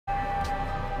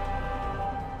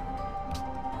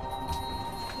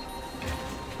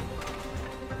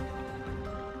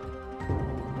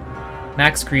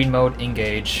Max green mode,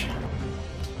 engage.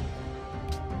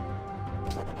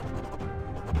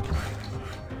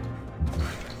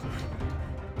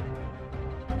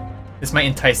 This might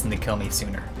entice them to kill me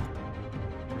sooner.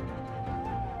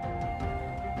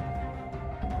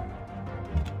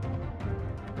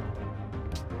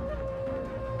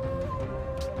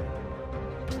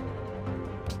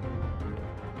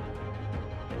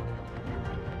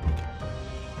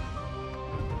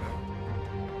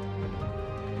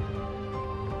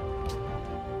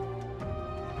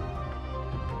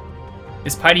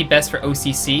 Is Piety best for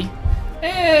OCC?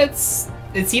 It's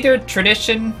either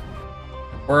tradition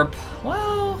or,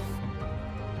 well,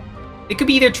 it could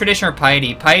be either tradition or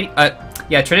piety.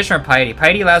 Yeah, tradition or piety.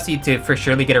 Piety allows you to for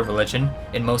surely get a religion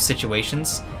in most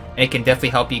situations, and it can definitely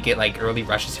help you get like early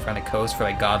rushes from the coast for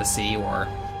like God of the Sea or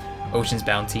Ocean's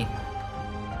Bounty.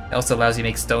 It also allows you to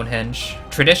make Stonehenge.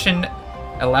 Tradition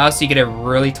allows you to get a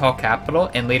really tall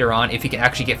capital, and later on, if you can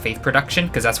actually get faith production,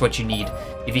 because that's what you need.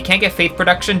 If you can't get faith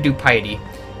production, do piety.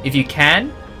 If you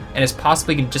can, and it's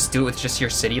possible you can just do it with just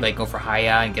your city, like go for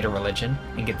Haya and get a religion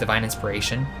and get divine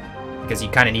inspiration, because you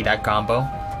kind of need that combo.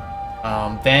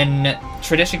 Then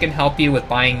tradition can help you with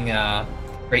buying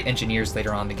great engineers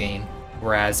later on in the game,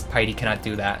 whereas piety cannot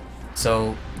do that.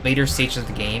 So later stages of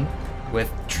the game,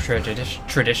 with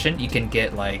tradition, you can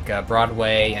get like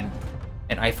Broadway and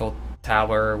an Eiffel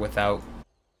Tower without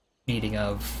needing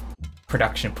of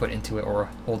production put into it or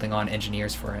holding on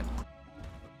engineers for it.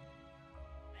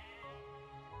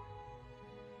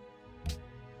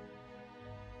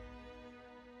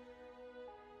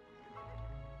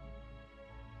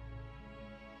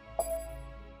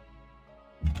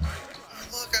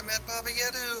 Look, I met Baba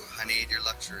Yedu. I need your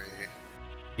luxury.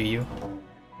 Do you?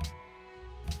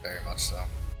 Very much so.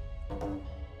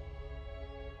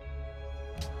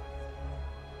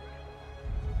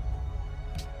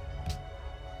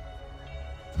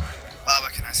 Baba,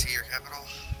 can I see your capital?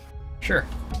 Sure.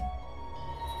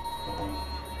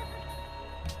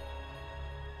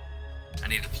 I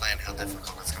need to plan how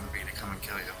difficult it's going to be to come and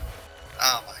kill you.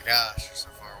 Oh my gosh, you're so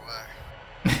far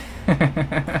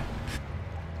away.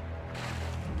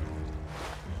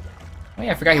 Oh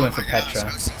yeah, I forgot you went for Gosh, Petra.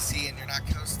 OCC and you're not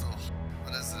coastal.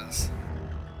 What is this?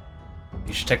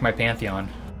 You should check my Pantheon.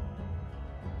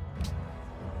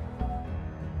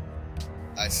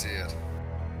 I see it.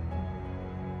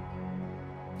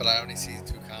 But I only see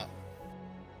 2 comp.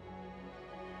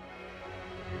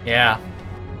 Yeah.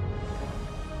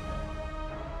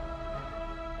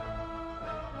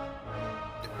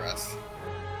 Depressed.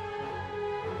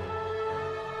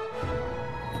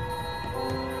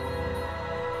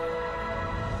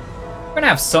 We're gonna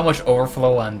have so much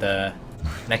overflow on the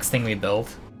next thing we build.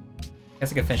 I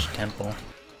guess I could finish the temple.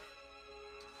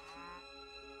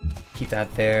 Keep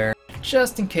that there,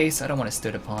 just in case I don't want to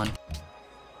stood upon.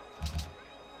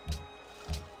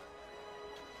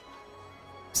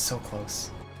 So close.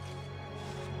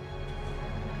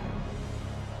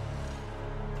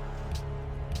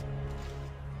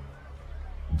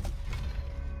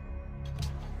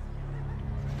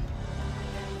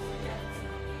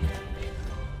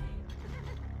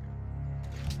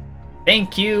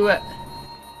 Thank you,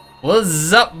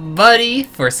 what's up, buddy,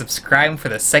 for subscribing for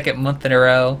the 2nd month in a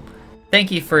row.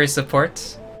 Thank you for your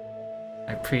support.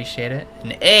 I appreciate it.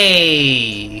 And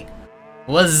hey,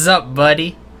 what's up,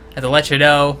 buddy? I have to let you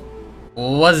know,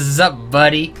 what's up,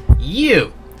 buddy?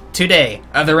 You, today,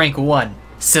 are the rank 1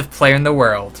 Civ player in the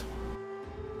world.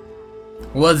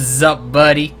 What's up,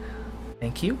 buddy?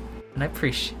 Thank you, and I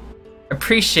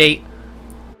appreciate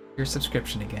your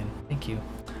subscription again. Thank you.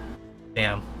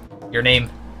 Damn. Your name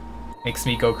makes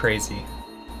me go crazy.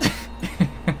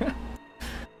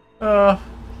 Oh,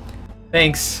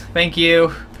 thanks. Thank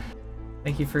you.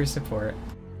 Thank you for your support.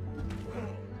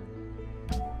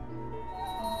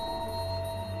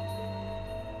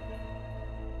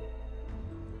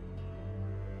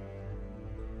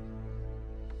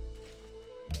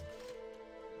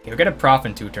 Okay, we'll get a prof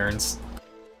in 2 turns.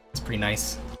 It's pretty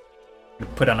nice. We'll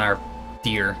put on our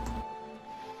deer.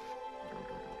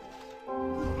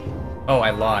 Oh,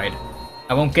 I lied.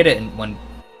 I won't get it in one.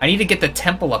 I need to get the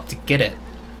temple up to get it.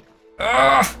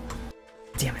 Ugh!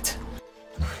 Damn it.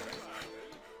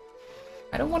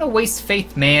 I don't want to waste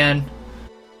faith, man.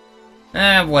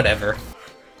 Whatever.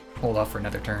 Hold off for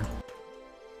another turn.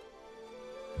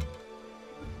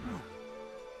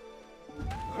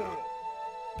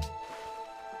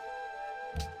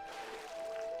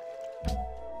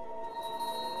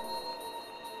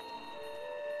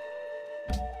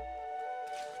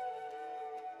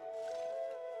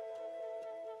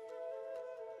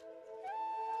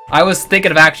 I was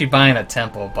thinking of actually buying a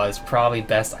temple, but it's probably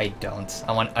best I don't.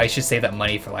 I should save that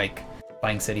money for like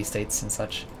buying city-states and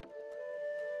such.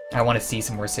 I want to see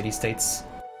some more city-states.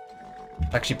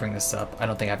 Actually bring this up. I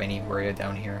don't think I have any warrior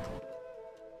down here.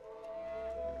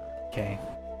 Okay.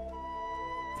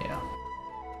 Yeah.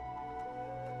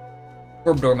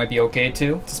 Orbdor might be okay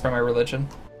too, to spread my religion.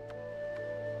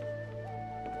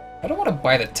 I don't want to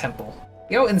buy the temple.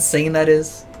 You know how insane that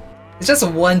is? It's just a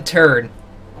 1 turn.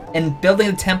 And building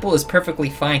the temple is perfectly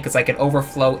fine because I can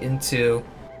overflow into...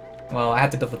 Well, I have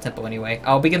to build the temple anyway.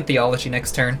 I'll begin theology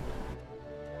next turn.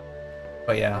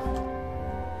 But yeah.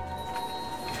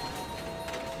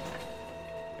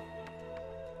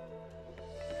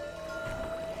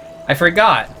 I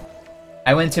forgot!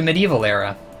 I went to medieval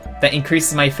era. That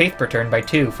increases my faith per turn by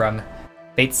 2 from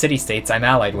fate city-states I'm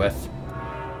allied with.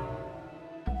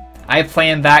 I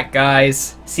planned that,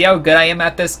 guys. See how good I am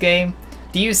at this game?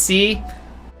 Do you see?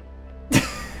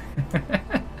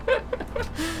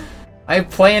 I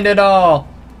planned it all.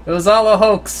 It was all a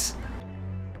hoax.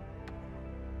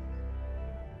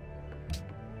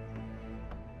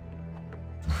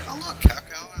 Oh look,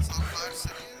 Calco has all 5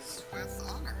 cities with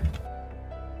honor.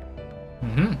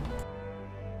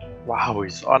 Mm-hmm. Wow,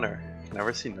 he's honor.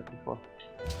 Never seen that before.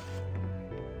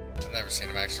 I've never seen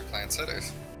him actually playing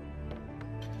cities.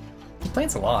 He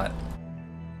plans a lot.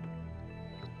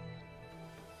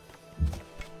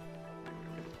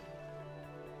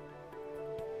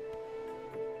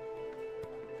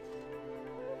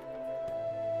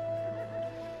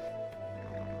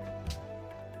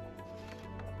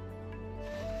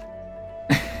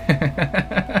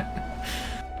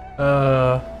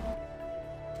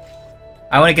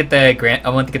 I want to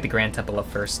get the Grand Temple up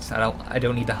first. I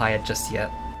don't need to high it just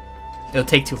yet. It'll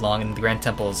take too long, and the Grand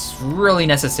Temple is really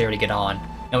necessary to get on.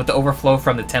 And with the overflow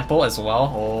from the temple as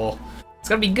well, oh, it's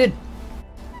gonna be good.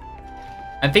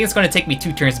 I think it's going to take me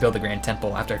 2 turns to build the Grand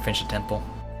Temple after I finish the temple.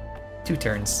 2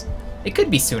 turns. It could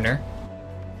be sooner.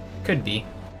 Could be.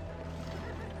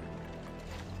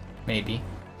 Maybe.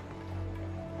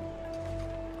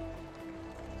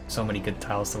 So many good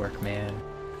tiles to work, man.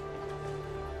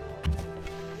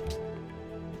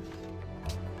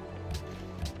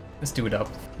 Let's do it up.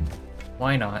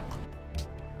 Why not?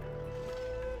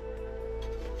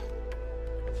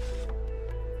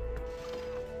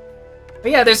 But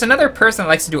yeah, there's another person that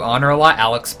likes to do honor a lot,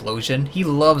 Alexplosion. He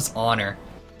loves honor.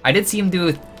 I did see him do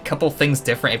a couple things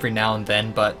different every now and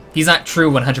then, but he's not true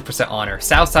 100% honor.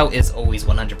 Cao Cao is always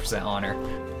 100% honor.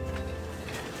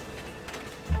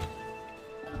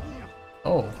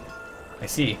 Oh, I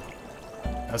see.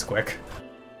 That was quick.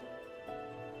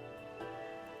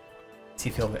 See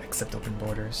if he'll accept open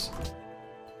borders.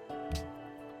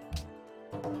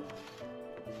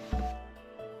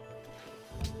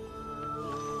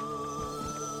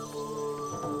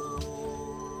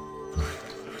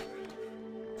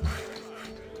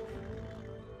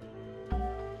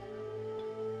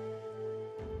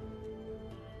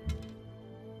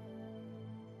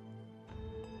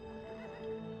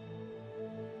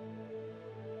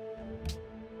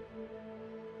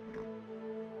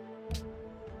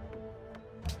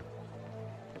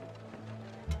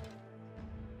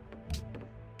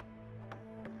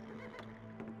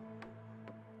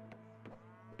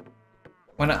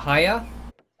 Want it higher?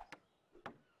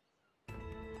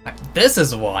 This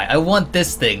is why. I want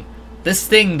this thing. This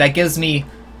thing that gives me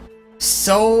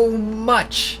so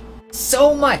much.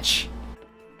 So much!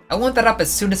 I want that up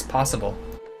as soon as possible.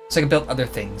 So I can build other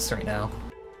things right now.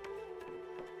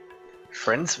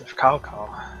 Friends with Cao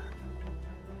Cao.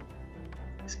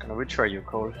 He's gonna betray you,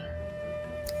 Cole.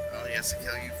 Well, he has to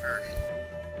kill you first.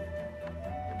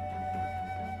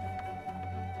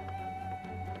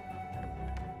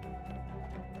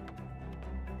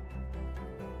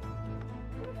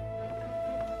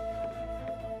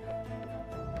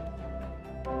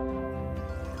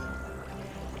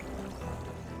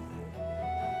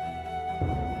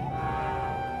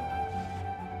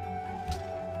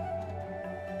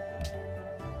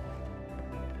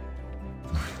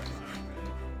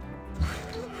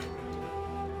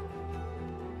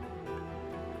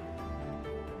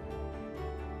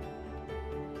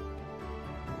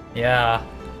 Yeah.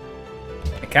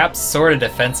 The cap's sort of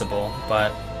defensible,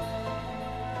 but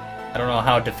I don't know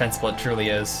how defensible it truly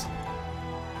is.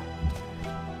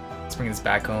 Let's bring this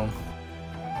back home.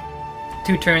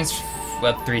 2 turns,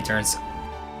 well, 3 turns.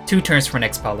 2 turns for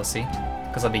next policy,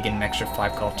 because I'll be getting an extra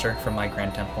 5 culture from my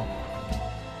Grand Temple.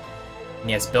 And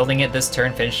yes, building it this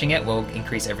turn, finishing it, will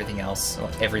increase everything else. Well,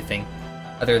 everything.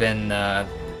 Other than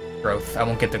growth. I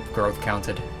won't get the growth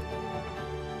counted.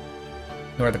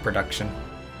 Nor the production.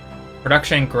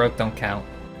 Production and growth don't count.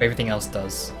 Everything else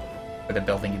does for the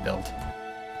building you build.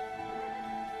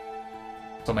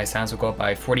 So my sounds will go up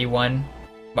by 41,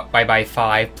 by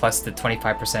 5 plus the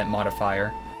 25%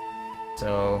 modifier.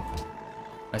 So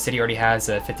my city already has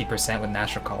a 50% with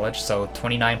National College, so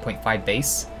 29.5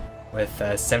 base with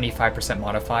a 75%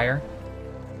 modifier.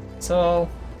 So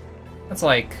that's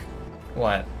like,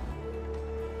 what?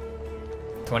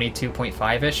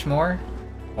 22.5-ish more?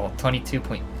 Well, 22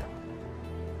 point...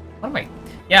 What am I...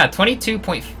 Yeah,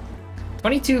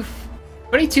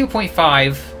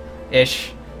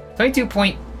 22.5-ish.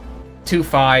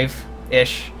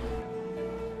 22.25-ish.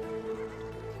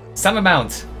 Some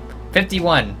amount.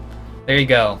 51. There you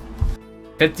go.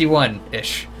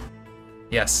 51-ish.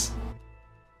 Yes.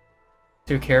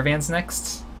 2 caravans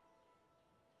next?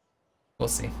 We'll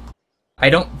see. I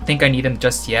don't think I need them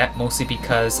just yet, mostly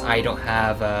because I don't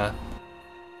have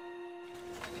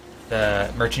the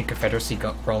Merchant Confederacy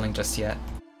rolling just yet.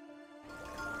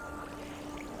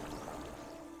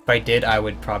 If I did, I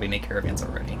would probably make caravans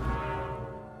already.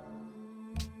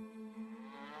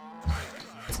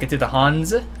 Let's get to the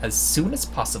Hans as soon as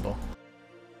possible.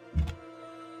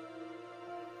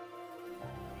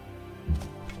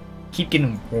 Keep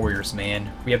getting warriors,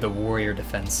 man. We have the warrior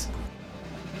defense.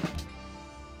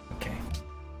 Okay.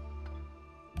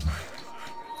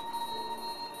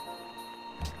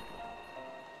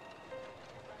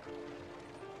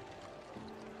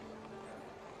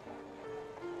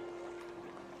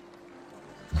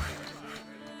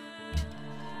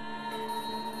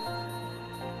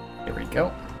 There we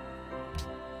go.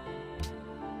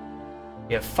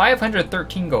 We have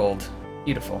 513 gold.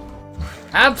 Beautiful.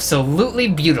 Absolutely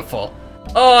beautiful.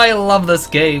 Oh, I love this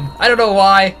game. I don't know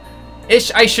why.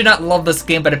 I should not love this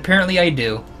game, but apparently I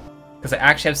do. Because I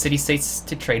actually have city-states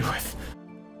to trade with.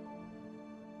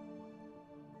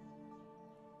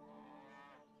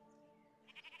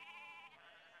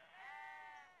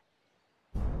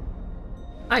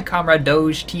 Hi, Comrade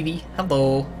Doge TV.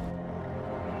 Hello.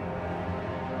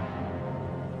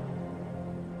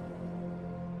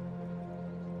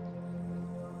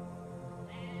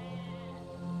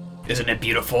 Isn't it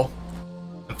beautiful?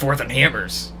 And 4th and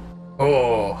hammers.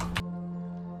 Oh.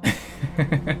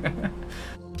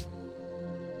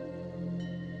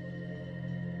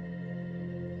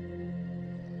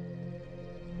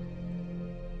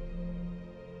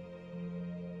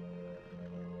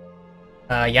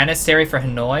 Janissary for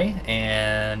Hanoi,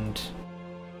 and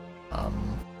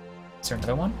is there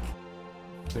another one?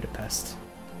 Budapest.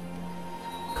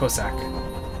 Cossack.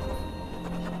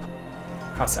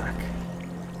 Cossack.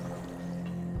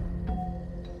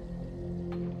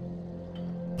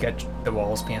 Get the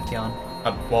Walls Pantheon.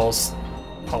 Walls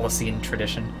policy and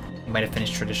tradition. You might have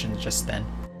finished tradition just then.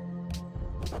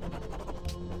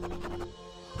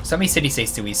 So how many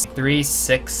city-states do we see? 3,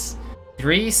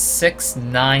 6,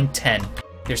 9, 10.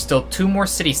 There's still 2 more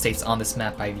city-states on this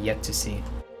map I've yet to see.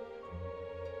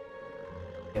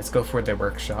 Let's go for the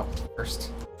workshop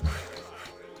first.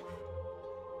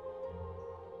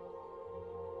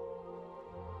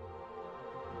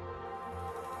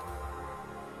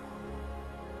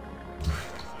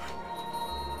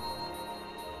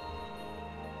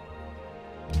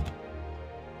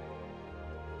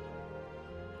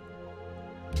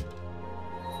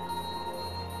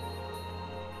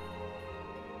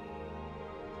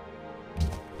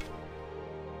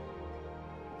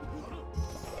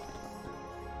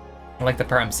 I like the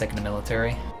part I'm sick in the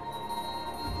military.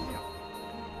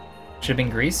 Should have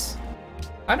been Greece.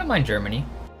 I don't mind Germany.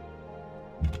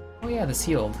 Oh yeah, the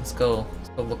sealed. Let's go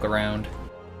look around.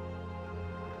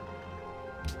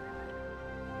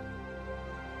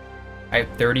 I have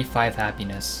 35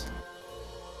 happiness.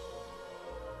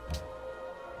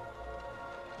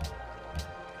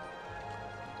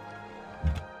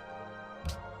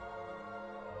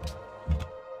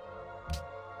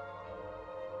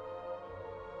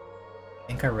 I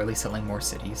think I'm really selling more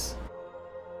cities.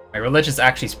 My religion's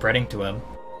actually spreading to him.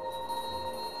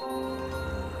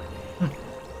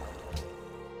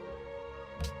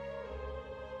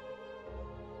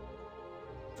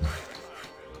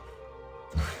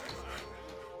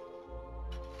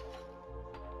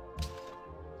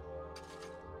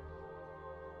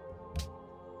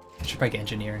 I should probably get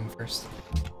engineering first.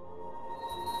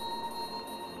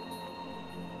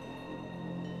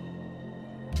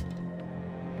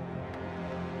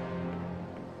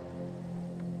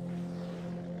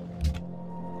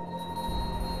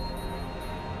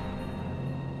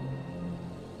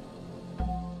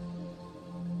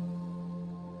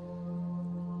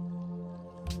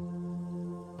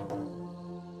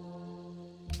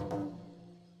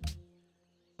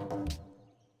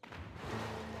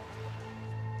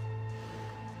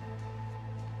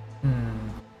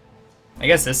 I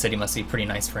guess this city must be pretty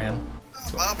nice for him.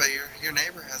 Oh, Baba, your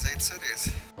neighbor has 8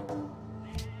 cities.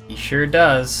 He sure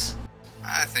does.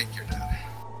 I think you're dead.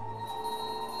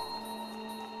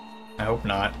 I hope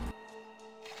not.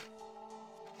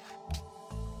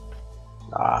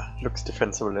 Ah, looks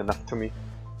defensible enough to me.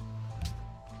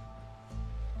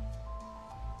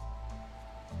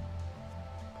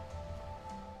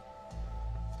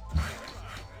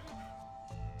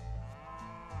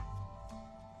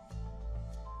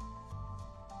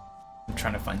 I'm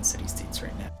trying to find city-states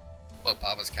right now. What,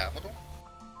 Baba's capital?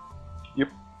 Yep.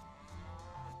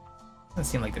 Doesn't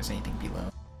seem like there's anything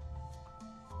below.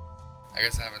 I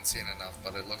guess I haven't seen enough,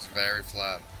 but it looks very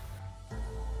flat.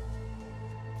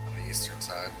 On the eastern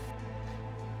side.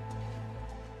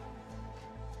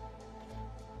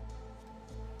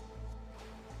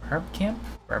 Barb Camp?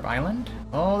 Barb Island?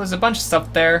 Oh, there's a bunch of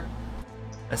stuff there.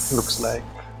 Looks like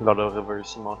a lot of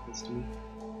reverse mountains to me.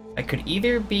 It could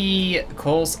either be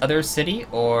Cole's other city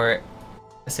or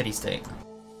a city-state.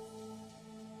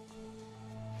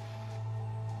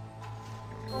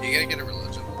 You gotta get a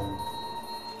religion.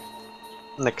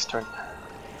 Next turn.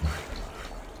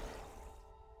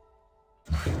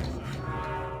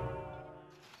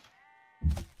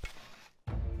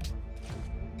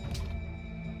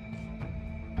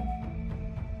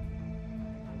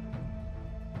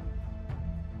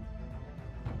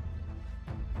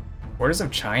 Borders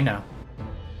of China.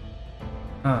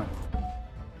 Huh.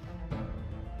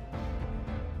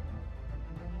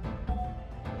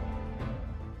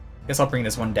 Guess I'll bring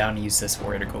this one down and use this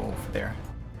warrior to go over there.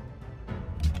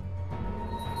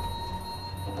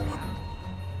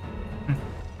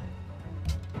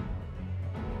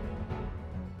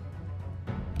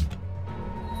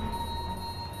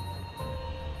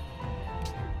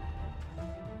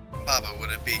 Baba,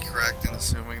 would it be correct in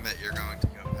assuming that you're going to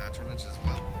go patronage as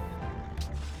well?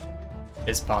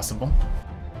 It's possible.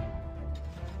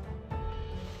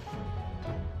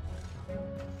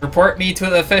 Report me to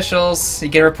the officials. You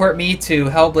can report me to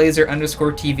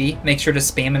Hellblazer_TV. Make sure to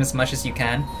spam him as much as you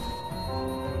can.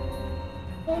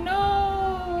 Oh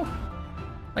no!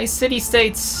 My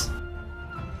city-states!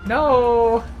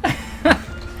 No!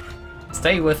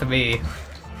 Stay with me.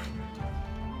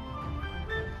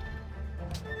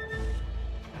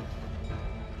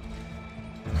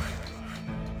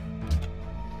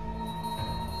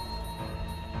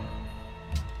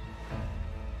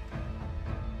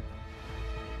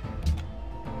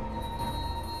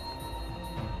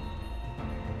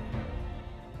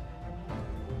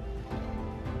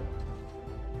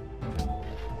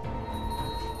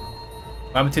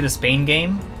 What happened to the Spain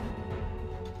game?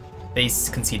 They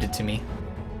conceded to me.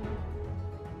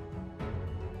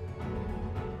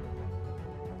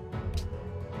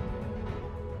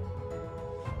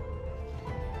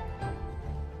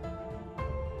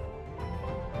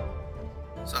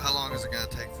 So how long is it going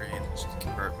to take for you to just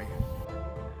convert me?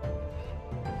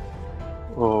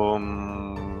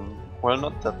 Well,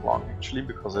 not that long actually,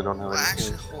 because I don't have Well,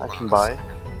 anything actually, I hold can on a buy. second.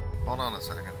 Hold on a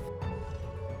second.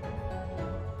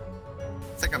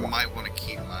 I think I might want to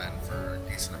keep mine for a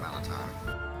decent amount of time.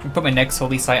 I put my next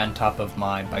holy site on top of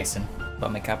my bison,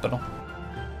 about my capital.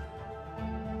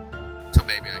 So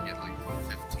maybe I get like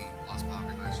 15 plus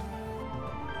population.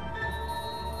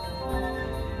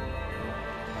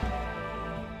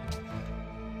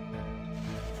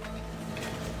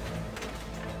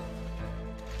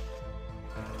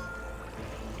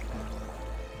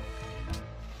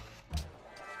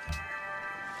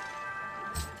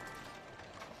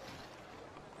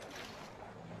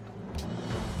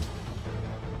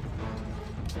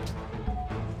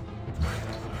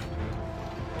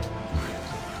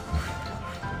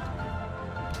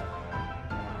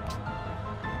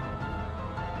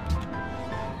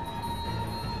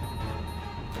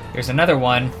 Here's another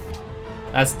one.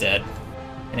 That's dead.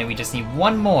 And then we just need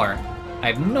one more. I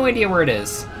have no idea where it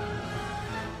is.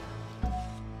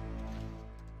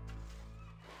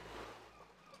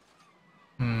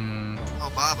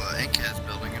 Oh, Baba, Inca is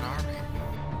building an army.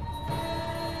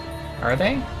 Are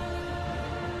they?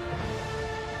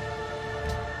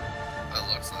 That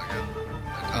looks like it.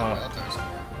 They're Oh. out there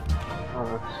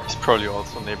somewhere. He's probably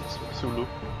also neighbors with Zulu.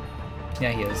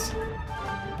 Yeah, he is.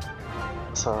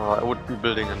 So I would be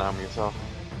building an army as well.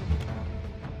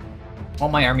 All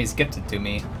my army's gifted to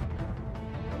me.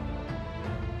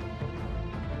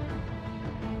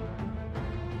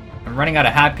 I'm running out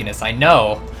of happiness, I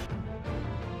know.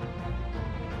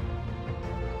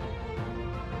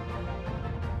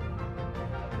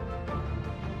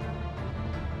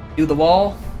 Do the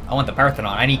wall? I want the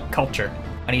Parthenon. I need culture.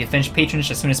 I need to finish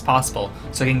patronage as soon as possible,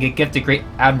 so I can get gifted great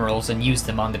admirals and use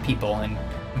them on the people and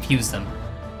confuse them.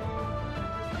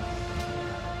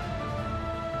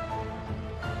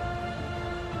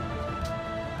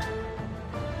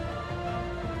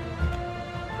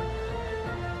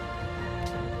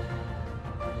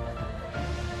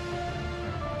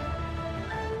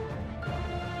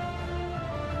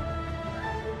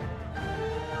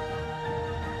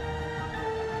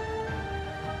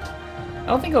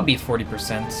 I don't think it'll be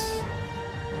 40%.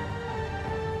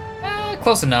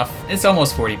 Close enough. It's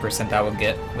almost 40% I would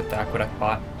get with the Aqueduct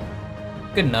bot.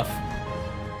 Good enough.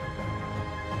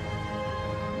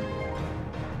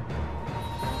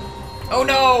 Oh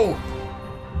no!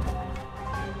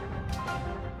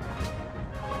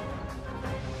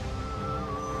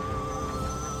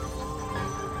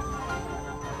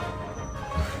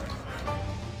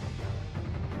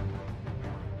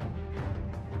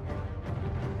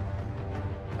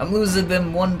 I'm losing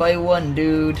them one by one,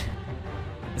 dude.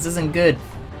 This isn't good.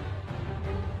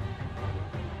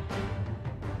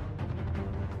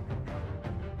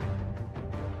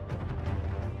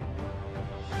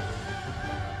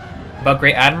 About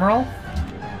Great Admiral?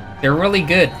 They're really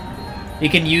good. You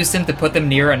can use them to put them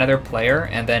near another player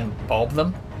and then bulb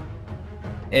them.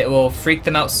 It will freak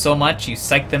them out so much, you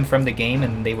psych them from the game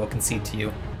and they will concede to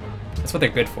you. That's what they're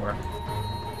good for.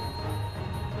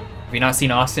 Have you not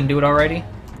seen Austin do it already?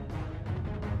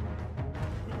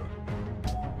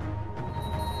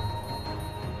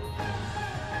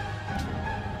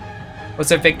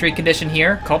 What's our victory condition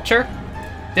here? Culture?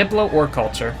 Diplo or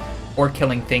culture. Or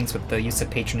killing things with the use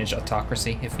of patronage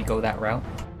autocracy, if we go that route.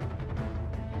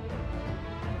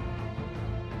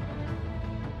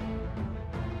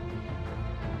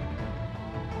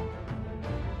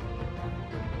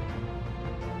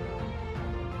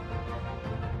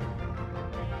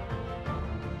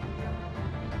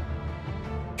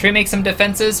 Should we make some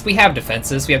defenses? We have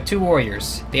defenses. We have 2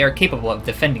 warriors. They are capable of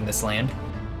defending this land.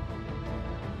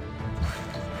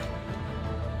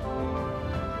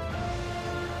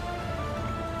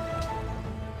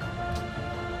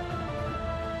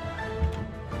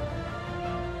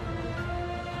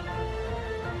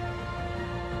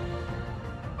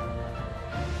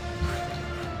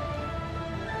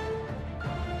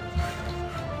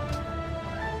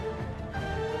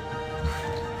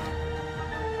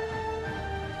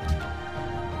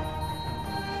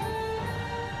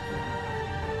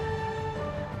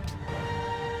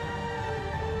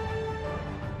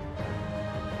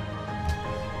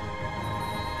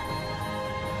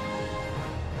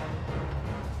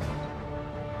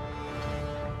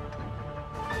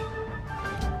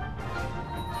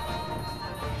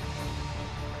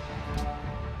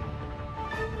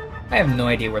 I have no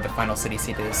idea where the final city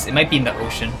seat is. It might be in the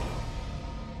ocean.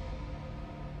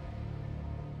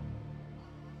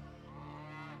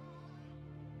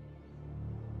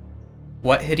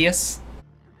 What, Hideous?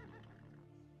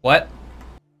 What?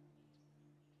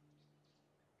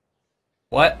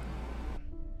 What?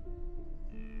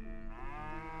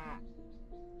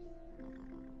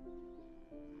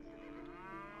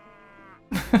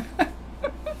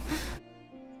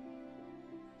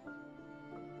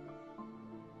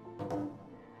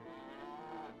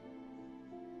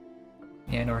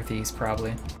 Yeah, northeast,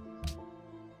 probably.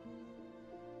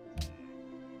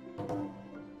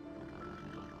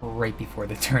 Right before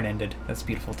the turn ended. That's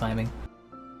beautiful timing.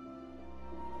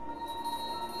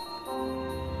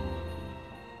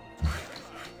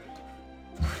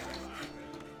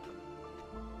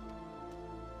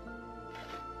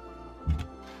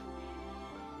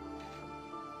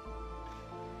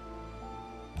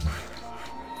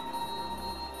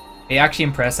 Hey, actually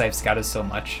impressed I've scouted so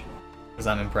much. Because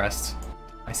I'm impressed.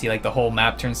 I see like the whole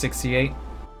map turn 68.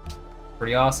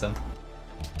 Pretty awesome.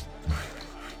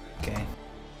 Okay.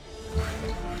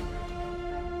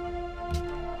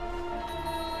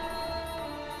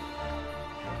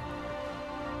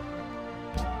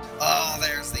 Oh,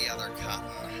 there's the other cotton.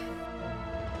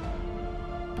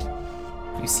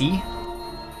 You see?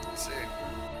 Let's see.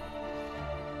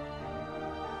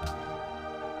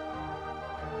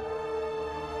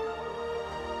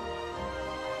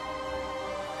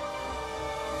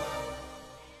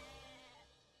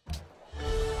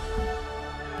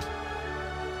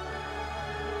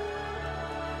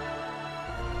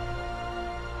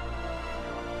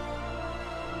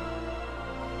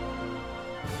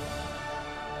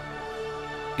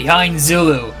 Behind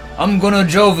Zulu, I'm gonna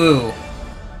Jovu!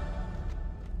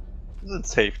 Is it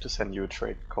safe to send you a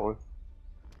trade call?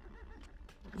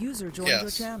 User joined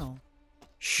your channel.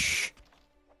 Shh.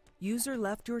 User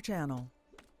left your channel.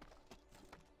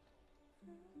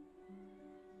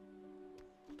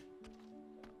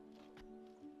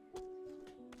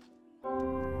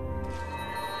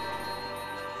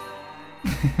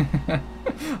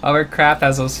 Our craft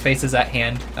has those faces at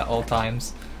hand at all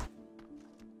times.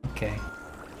 Okay.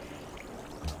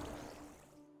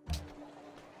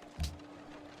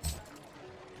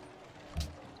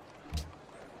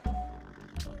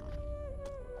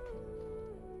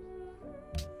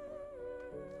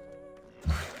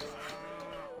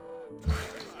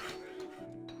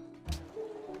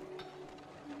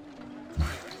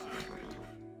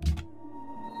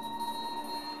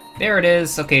 There it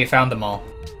is. Okay, found them all.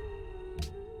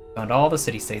 Found all the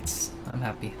city-states. I'm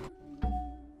happy.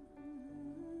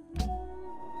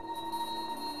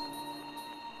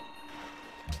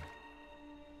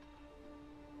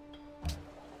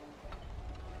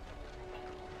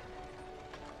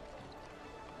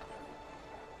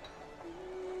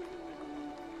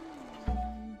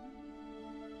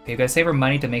 Okay, we gotta save our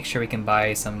money to make sure we can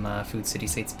buy some food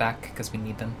city-states back, because we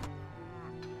need them.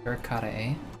 Terracotta,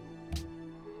 eh?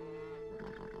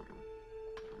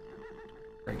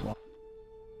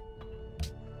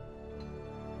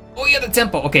 Oh yeah, the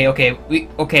temple. Okay,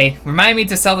 okay. Remind me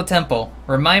to sell the temple.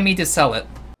 Remind me to sell it.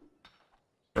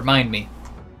 Remind me,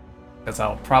 because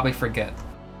I'll probably forget.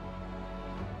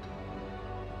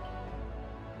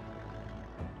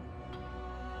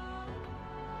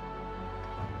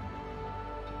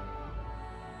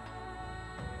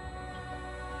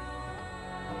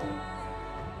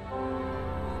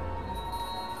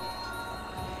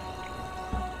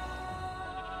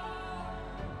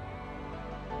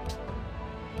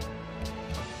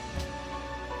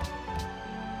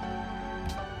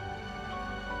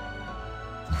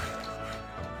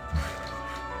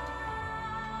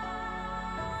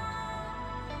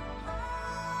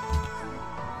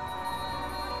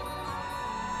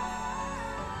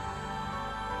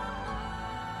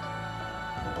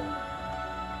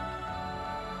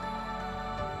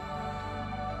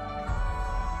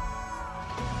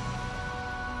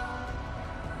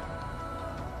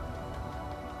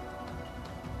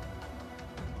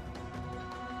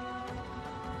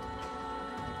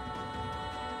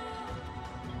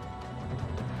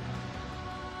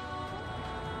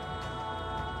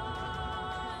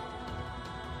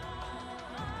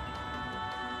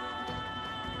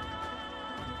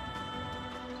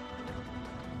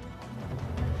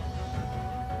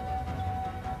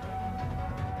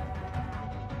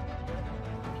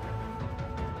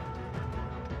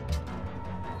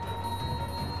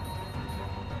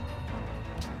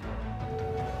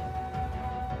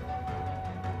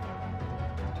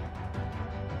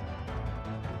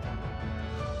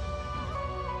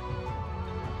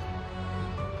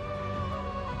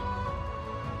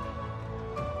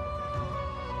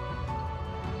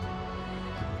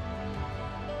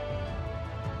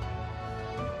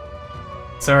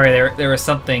 Sorry, there was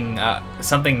something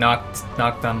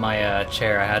knocked on my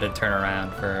chair. I had to turn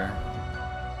around for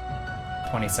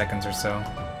 20 seconds or so.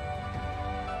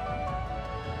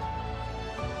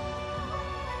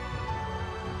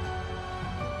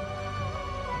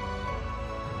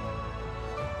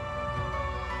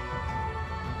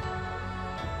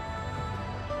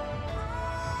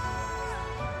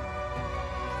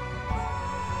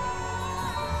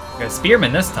 Got a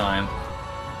spearman this time.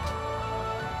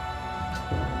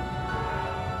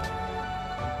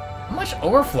 How much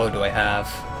overflow do I have?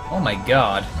 Oh my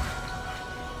god.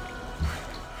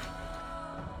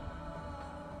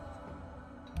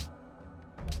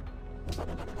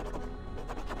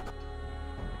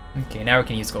 Okay, now we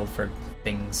can use gold for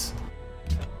things.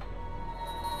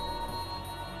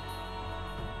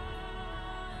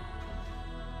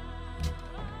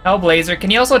 Hellblazer,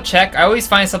 can you also check? I always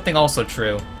find something also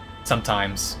true.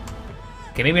 Sometimes.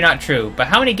 Okay, maybe not true, but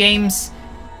how many games,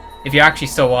 if you're actually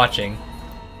still watching,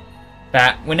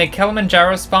 that when a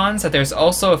Kilimanjaro spawns, that there's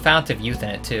also a Fount of Youth in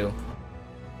it too.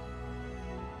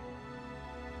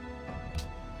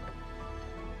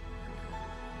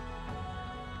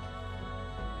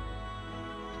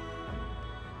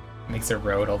 Makes a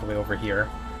road all the way over here.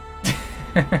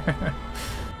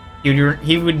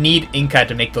 He would need Inca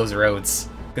to make those roads,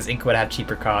 because Inca would have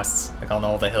cheaper costs, like on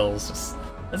all the hills. Just,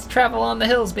 let's travel on the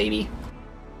hills, baby!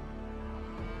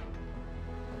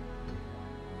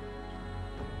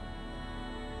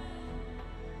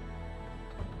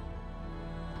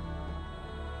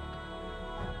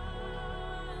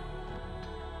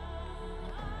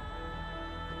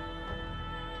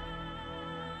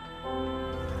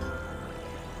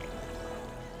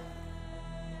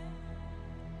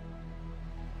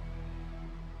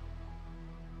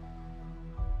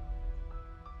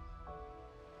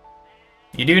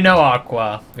 You do know,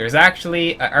 Aqua, there's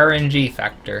actually a RNG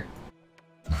factor.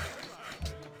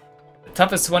 The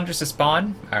toughest wonders to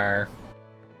spawn are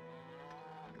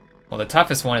Well, the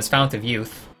toughest one is Fount of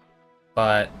Youth,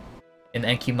 but in the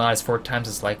NQ mod is 4 times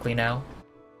as likely now.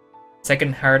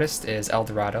 Second hardest is El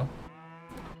Dorado.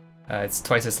 It's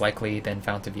twice as likely than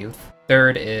Fount of Youth.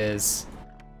 Third is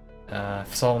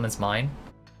Solomon's Mine.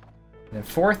 And then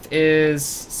fourth is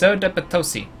Cerro de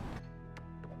Potosi.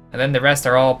 And then the rest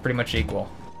are all pretty much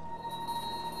equal.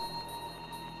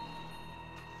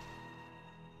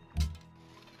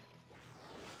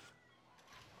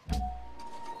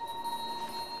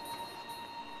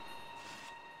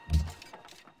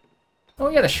 Oh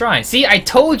yeah, the shrine. See, I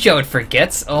told you it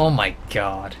forgets. Oh my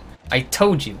god. I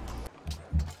told you.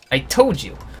 I told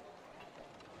you.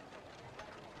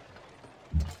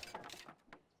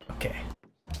 Okay.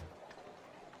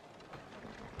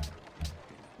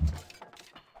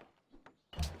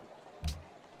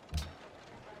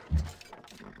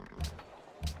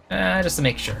 Just to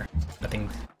make sure nothing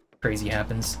crazy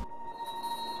happens.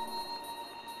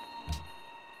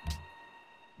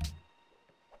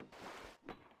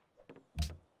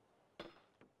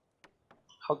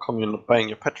 How come you're not buying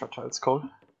your Petra tiles, Cole?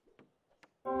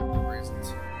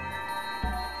 Reasons.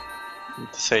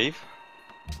 Need to save?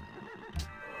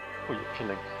 Oh, you're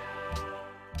killing.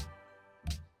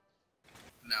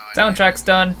 No, I Soundtrack's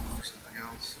done. for something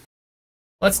else.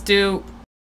 Let's do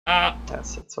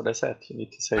Yes, that's what I said. You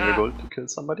need to save your gold to kill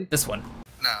somebody. this one.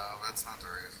 No, that's not the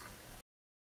reason.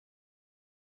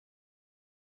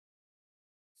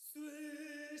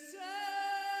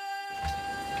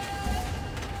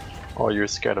 Oh, you're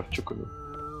scared of Chukunu.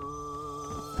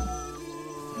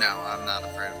 No, I'm not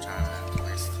afraid of China, at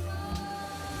least.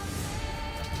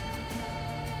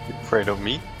 You afraid of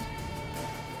me?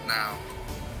 No.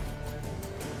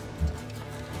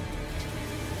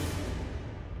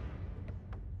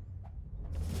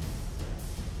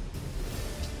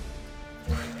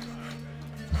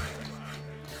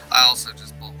 I also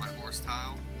just built my horse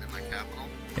tile in my capital,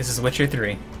 This is Witcher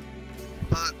 3.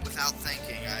 but without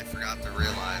thinking, I forgot to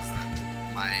realize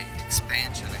that my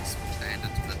expansion expanded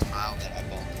to the tile that I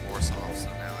bought the horse off, so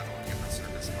now I don't get my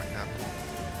service in my capital.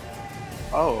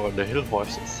 Oh, the hill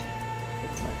horses.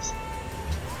 That's nice.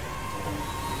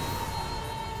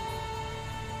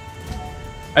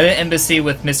 I did an embassy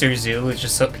with Mr. Zoo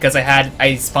just so because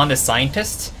I spawned a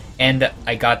scientist and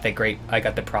I got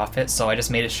the prophet, so I just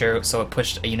made it sure so it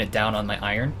pushed a unit down on my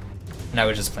iron, and I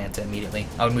would just plant it immediately.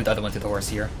 I would move the other one to the horse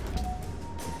here.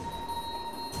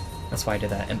 That's why I did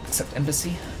that. Except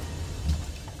embassy.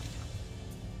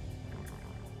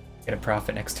 Get a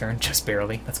prophet next turn, just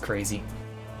barely. That's crazy.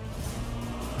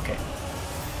 Okay.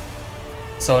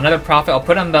 So another prophet. I'll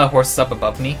put on the horses up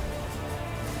above me.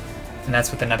 And that's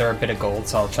with another bit of gold,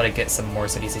 so I'll try to get some more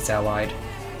cities it's allied.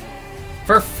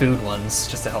 For food ones,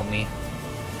 just to help me.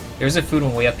 There's a food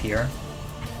one way up here.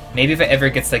 Maybe if it ever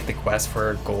gets like the quest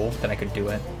for gold, then I could do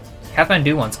it.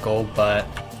 Kathmandu wants gold, but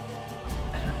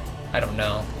I don't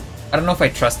know. I don't know if I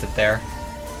trust it there.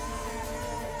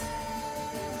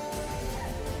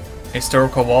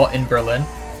 Historical wall in Berlin.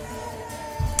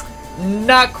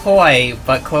 Not quite,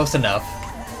 but close enough.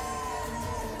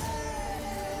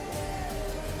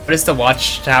 But it's the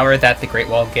watchtower that the Great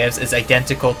Wall gives is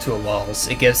identical to a wall's.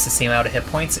 It gives the same amount of hit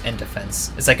points and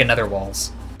defense. It's like another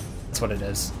wall's. That's what it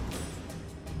is.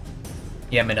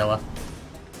 Yeah, Manila.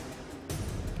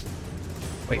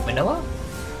 Wait, Manila?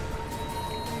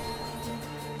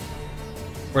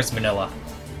 Where's Manila?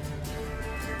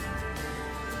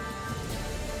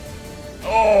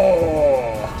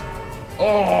 Oh!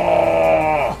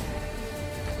 Oh!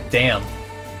 Damn.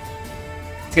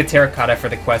 Let's get terracotta for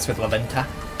the quest with Laventa.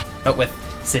 Oh, with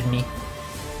Sydney.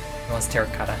 He wants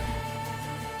terracotta.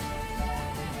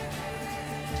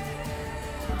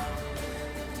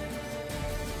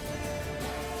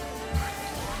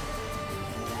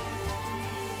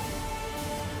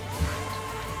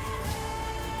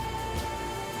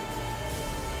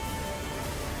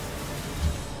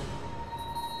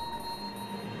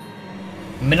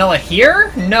 Manila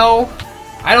here? No.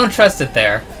 I don't trust it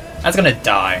there. That's gonna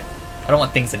die. I don't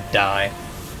want things to die.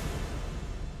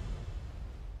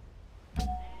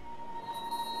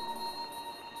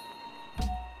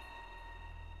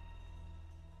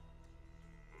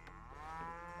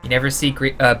 You never see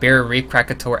Barrier Reef,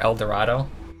 Krakatoa, El Dorado?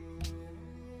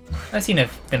 I've seen them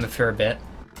a fair bit.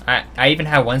 I even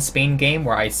had one Spain game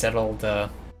where I settled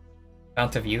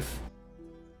Fount of Youth.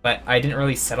 But I didn't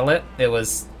really settle it.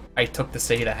 I took the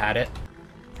city that had it.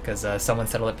 Because someone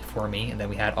settled it before me, and then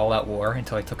we had all-out war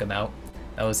until I took him out.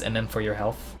 That was MM for your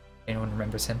health. Anyone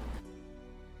remembers him?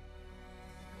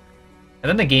 And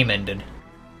then the game ended.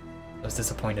 I was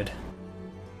disappointed.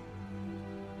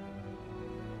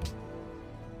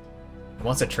 It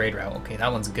wants a trade route. Okay,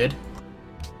 that one's good.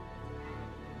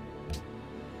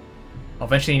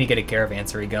 eventually need to get a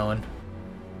Caravanserai going.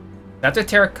 After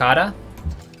Terracotta?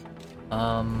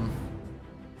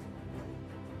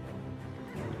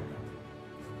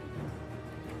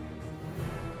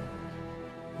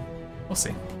 We'll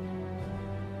see.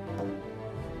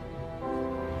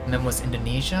 And then was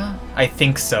Indonesia? I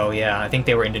think so, yeah. I think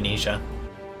they were Indonesia.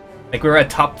 Like, we were at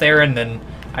top there, and then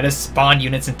I just spawned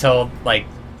units until, like,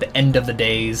 the end of the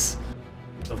days.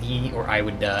 So he or I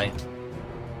would die.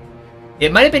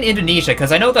 It might have been Indonesia,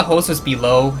 because I know the host was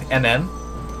below MM.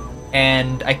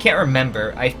 And I can't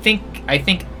remember. I think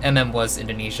MM was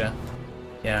Indonesia.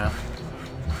 Yeah.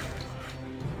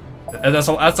 That's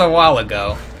a while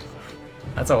ago.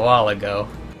 That's a while ago.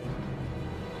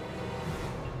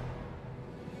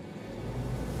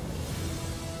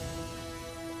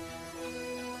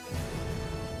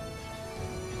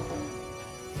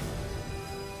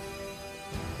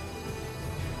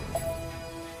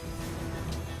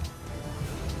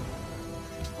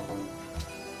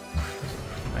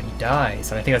 And he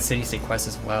dies, and I think that's City State Quest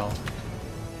as well.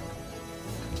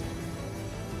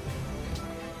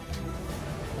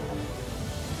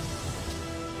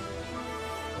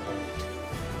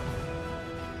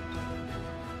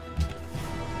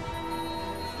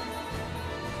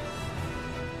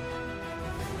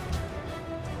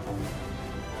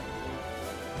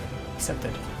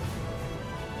 Accepted.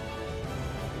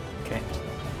 Okay.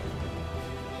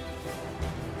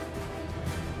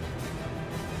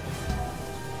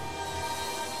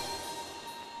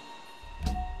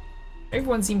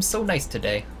 Everyone seems so nice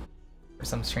today, for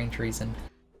some strange reason.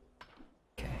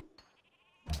 Okay.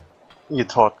 You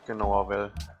taught Genoa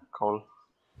well, Cole.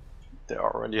 They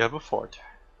already have a fort.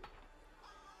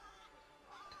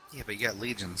 Yeah, but you got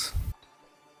legions.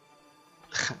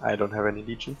 I don't have any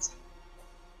legions.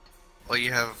 Well,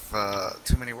 you have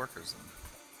too many workers then.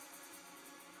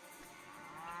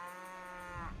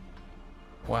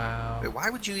 Wow. Wait, why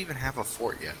would you even have a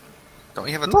fort yet? Don't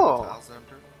you have a No. top tiles there?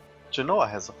 Genoa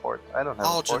has a fort. I don't have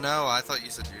Oh, a fort. Genoa, I thought you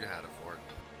said you had a fort.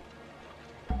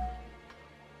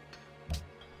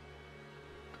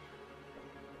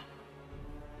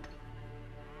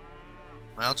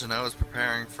 Well, Genoa's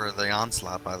preparing for the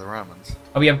onslaught by the Romans.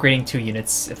 I'll be upgrading 2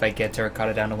 units if I get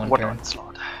Terracotta down to 1 What turn.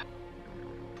 onslaught?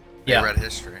 They Yeah, read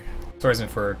history. tourism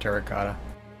for Terracotta.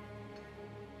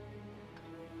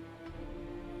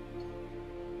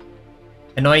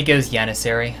 Hanoi gives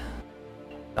Janissary,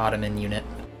 the Ottoman unit.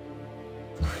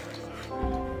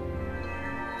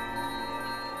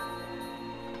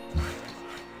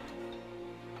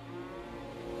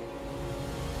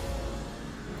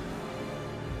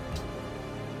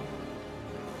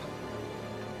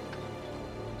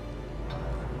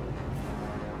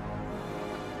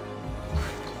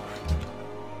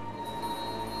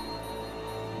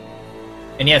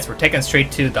 And yes, we're taking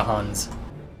straight to the Huns.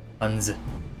 Huns.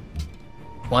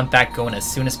 Want that going as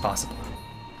soon as possible.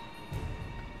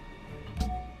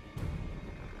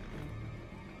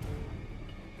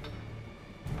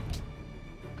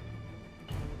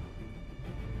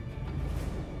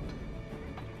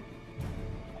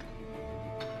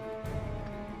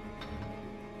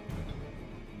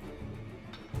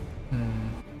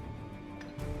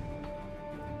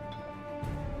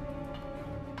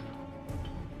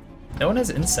 No one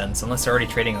has incense unless they're already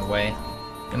trading away.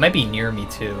 It might be near me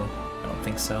too. I don't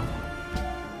think so.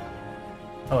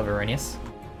 Hello, Verenius.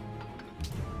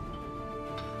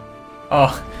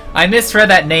 Oh, I misread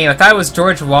that name. I thought it was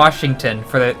George Washington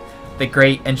for the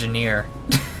great engineer.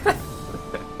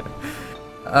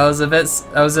 I was a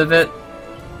bit.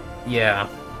 Yeah.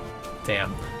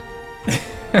 Damn.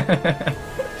 I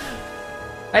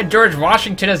had George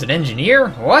Washington as an engineer?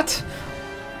 What?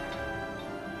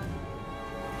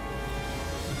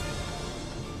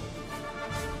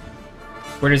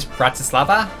 Where does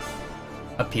Bratislava?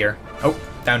 Up here. Oh,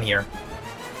 down here.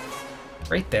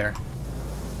 Right there.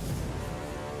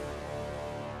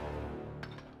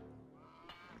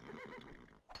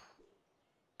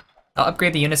 I'll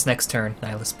upgrade the units next turn,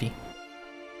 Nihilus P.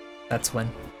 That's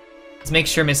when. Let's make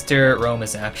sure Mr. Rome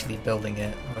is actually building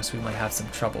it, or else we might have some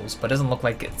troubles, but it doesn't look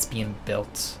like it's being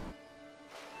built.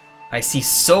 I see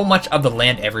so much of the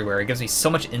land everywhere, it gives me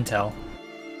so much intel.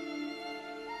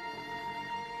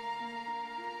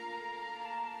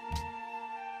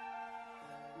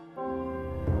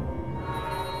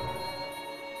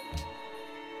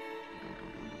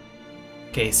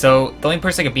 Okay, so the only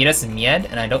person that could beat us is Mied,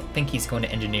 and I don't think he's going to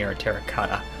engineer a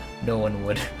Terracotta. No one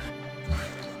would.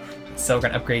 So we're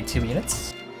gonna upgrade 2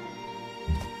 units.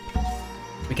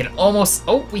 We can almost...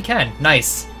 Oh, we can!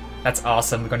 Nice! That's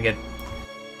awesome. We're gonna get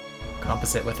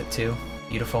composite with it too.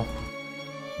 Beautiful.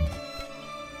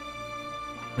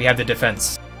 We have the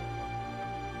defense.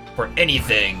 For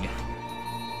anything.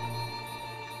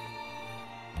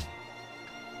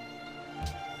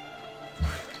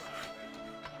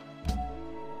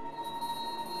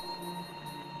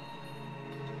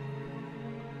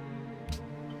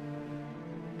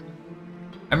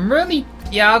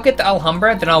 Yeah, I'll get the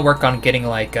Alhambra, then I'll work on getting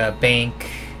like a bank,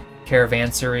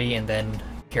 caravansary, and then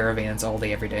caravans all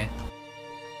day, every day.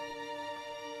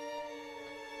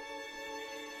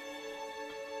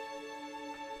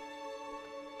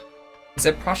 Is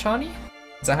it Prashani?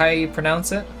 Is that how you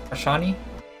pronounce it? Prashani?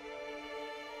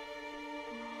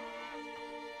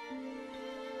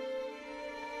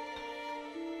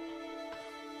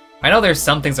 I know there's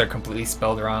some things that are completely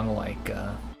spelled wrong, like,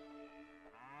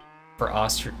 for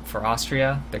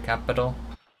Austria, their capital.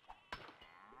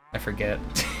 I forget.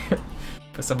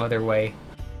 But some other way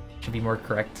should be more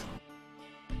correct.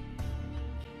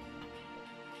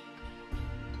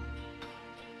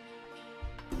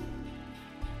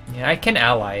 Yeah, I can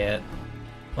ally it.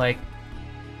 Like,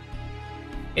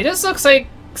 it just looks like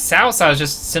South was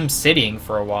just sim-citying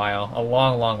for a while. A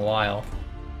long, long while.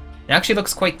 It actually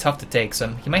looks quite tough to take, so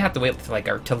he might have to wait for, like,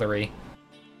 artillery.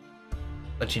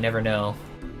 But you never know.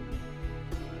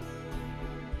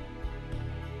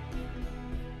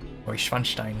 Or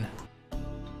Schwanstein.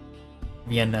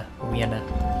 Vienna,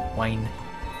 wine.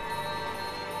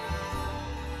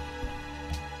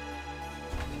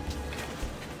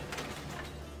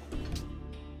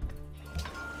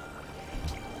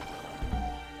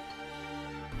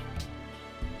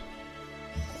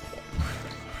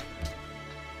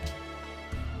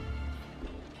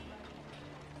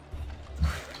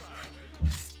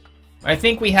 I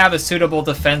think we have a suitable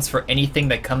defense for anything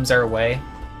that comes our way.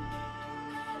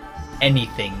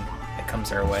 Anything that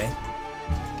comes our way.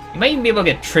 You might even be able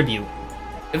to get tribute.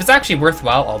 If it's actually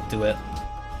worthwhile, I'll do it.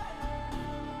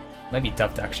 Might be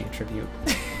tough to actually get tribute.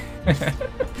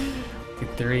 2,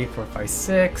 3, 4, 5,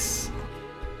 6.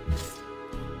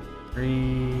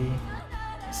 3,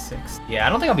 6. Yeah, I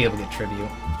don't think I'll be able to get tribute.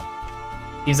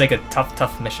 Seems like a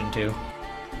tough mission too.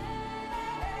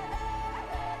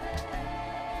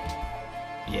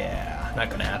 Yeah, not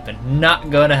gonna happen. Not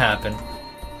gonna happen.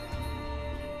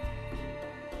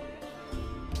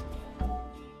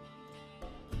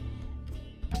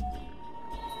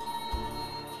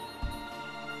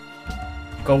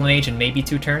 Golden Age in maybe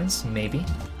 2 turns? Maybe.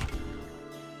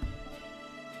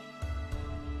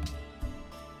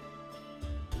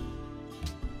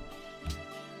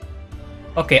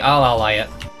 Okay, I'll ally it.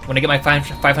 When I get my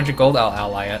 500 gold, I'll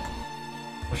ally it.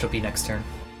 Which will be next turn.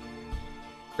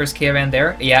 First caravan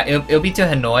there? Yeah, it'll be to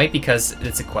Hanoi because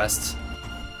it's a quest.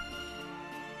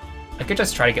 I could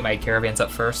just try to get my caravans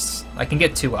up first. I can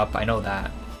get 2 up, I know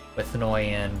that. With Hanoi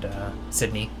and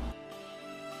Sydney.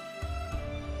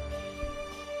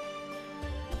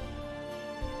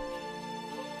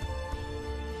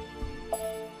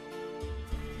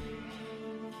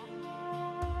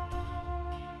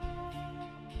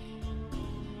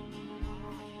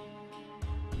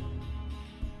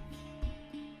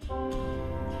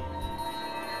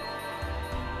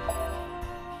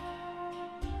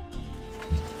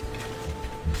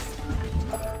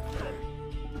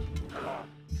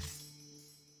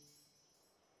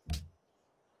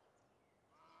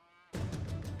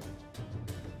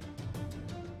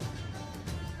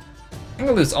 I'm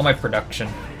gonna lose all my production.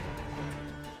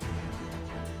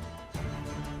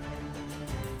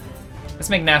 Let's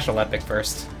make National Epic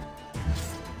first.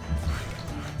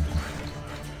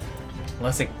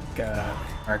 Unless it,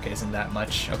 market isn't that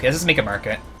much. Okay, let's just make a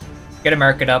market. Get a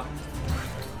market up.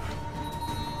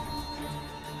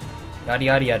 Yada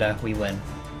yada yada, we win.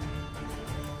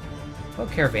 Oh,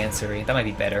 Caravansary, that might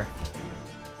be better.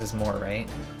 There's more, right?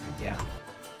 Yeah.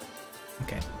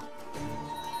 Okay.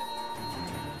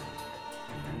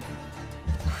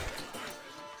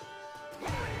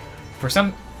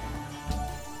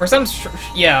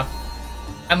 Yeah.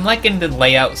 I'm liking the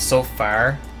layout so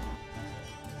far.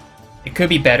 It could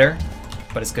be better,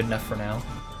 but it's good enough for now.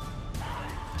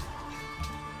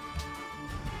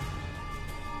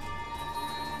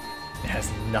 It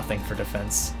has nothing for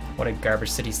defense. What a garbage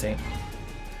city-state.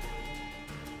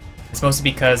 It's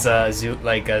mostly because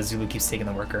Zulu keeps taking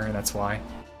the worker, and that's why.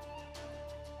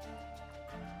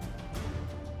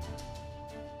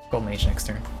 Golden Age next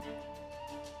turn.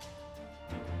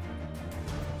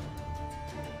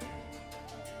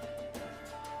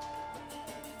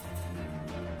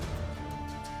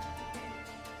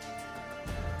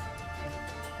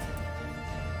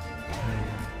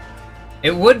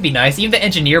 It would be nice. Even the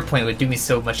engineer point would do me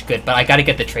so much good, but I gotta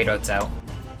get the trade routes out.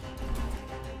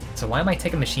 So why am I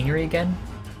taking machinery again?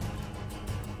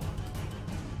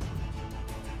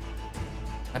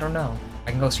 I don't know.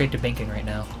 I can go straight to banking right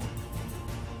now.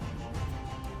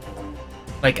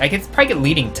 Like, I could probably get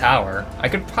leading tower. I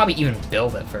could probably even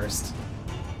build it first.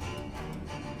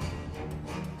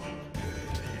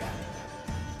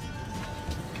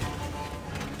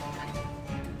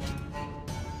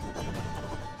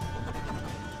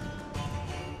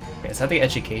 Okay, let's have the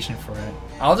education for it.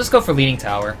 I'll just go for leading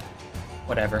tower.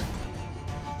 Whatever.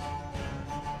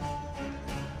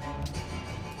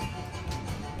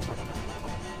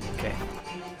 Okay.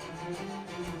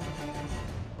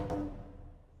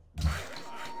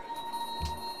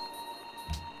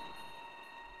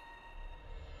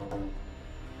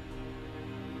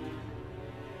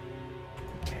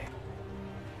 Okay.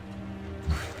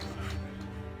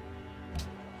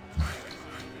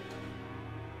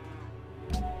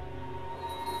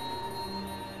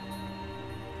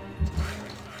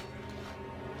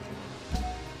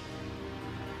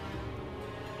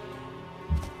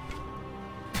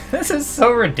 This is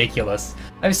so ridiculous.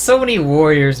 I have so many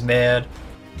warriors, man.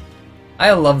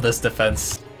 I love this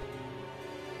defense.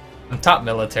 I'm top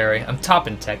military, I'm top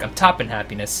in tech, I'm top in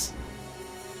happiness.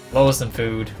 Lowest in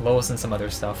food, lowest in some other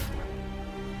stuff.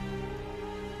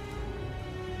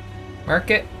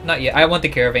 Market? Not yet. I want the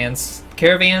caravans.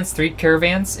 Caravans, 3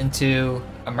 caravans into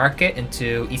a market,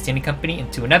 into East India Company,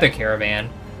 into another caravan.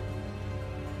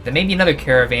 Then maybe another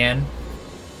caravan.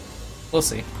 We'll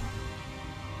see.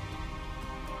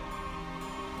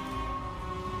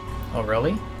 Oh,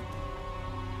 really?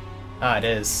 Ah, it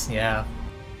is. Yeah.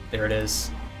 There it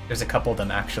is. There's a couple of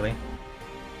them, actually.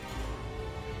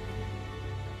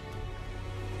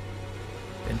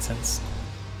 Incense.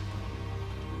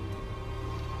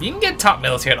 You can get top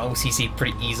military on OCC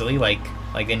pretty easily, like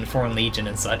in Foreign Legion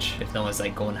and such, if no one's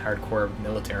like going hardcore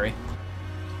military.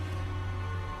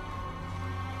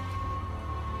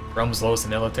 Rome's lowest in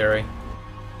military.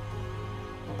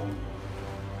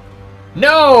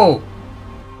 No!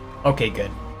 Okay,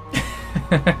 good.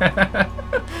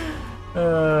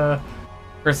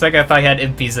 For a second I thought I had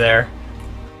impies there.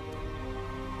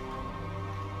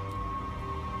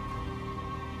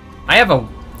 I have a...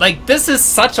 Like, this is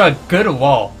such a good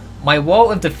wall. My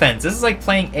wall of defense. This is like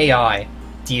playing AI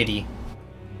deity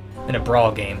in a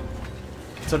brawl game.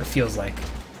 That's what it feels like.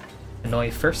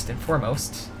 Annoy first and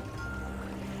foremost.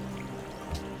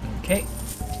 Okay.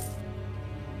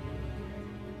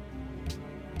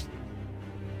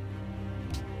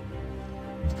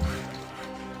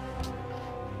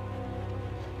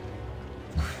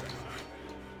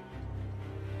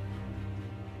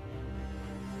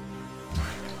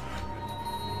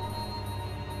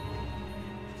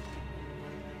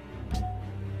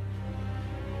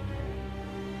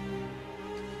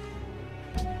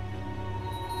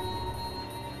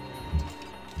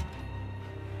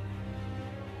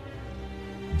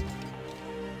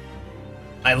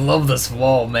 I love this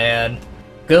wall, man.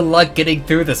 Good luck getting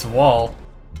through this wall.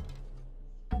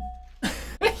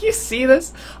 You see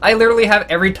this? I literally have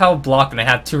every tile blocked and I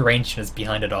have 2 range units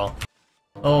behind it all.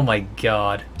 Oh my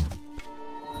god.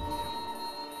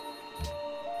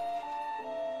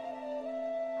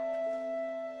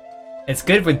 It's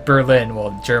good with Berlin,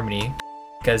 well, Germany,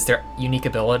 because their unique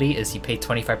ability is you pay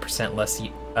 25% less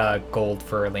gold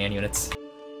for land units.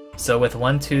 So with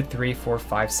 1, 2, 3, 4,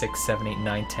 5, 6, 7, 8,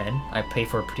 9, 10, I pay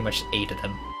for pretty much 8 of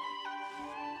them.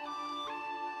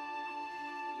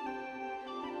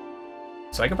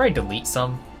 So I could probably delete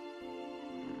some.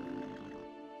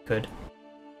 Could.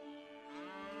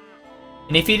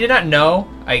 And if you did not know,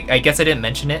 I guess I didn't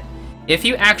mention it, if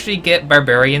you actually get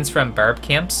barbarians from barb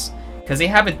camps, because they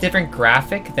have a different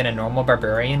graphic than a normal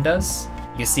barbarian does,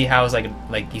 you see how it's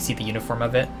like you see the uniform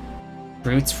of it.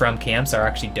 Brutes from camps are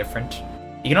actually different.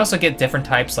 You can also get different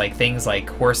types, like things like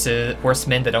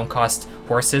horsemen that don't cost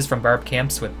horses from barb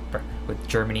camps with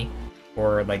Germany,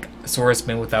 or like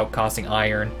swordsmen without costing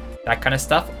iron, that kind of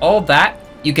stuff. All that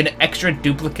you get an extra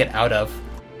duplicate out of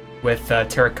with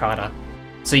terracotta.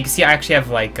 So you can see I actually have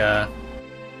like I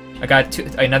got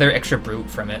another extra brute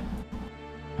from it.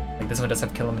 Like this one does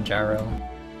have Kilimanjaro.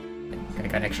 I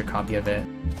got an extra copy of it.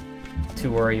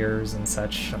 2 warriors and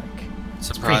such. Like,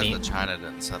 surprised that China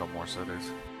didn't settle more cities.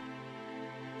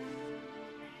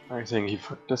 I think he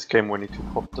fucked this game when he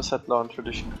took up the settler on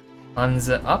tradition.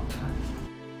 Hansa up.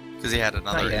 Because he had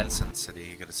another Not yet. incense city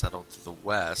he could have settled to the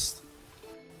west,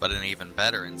 but an even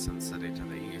better incense city to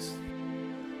the east.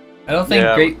 I don't think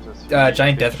Yeah, great but just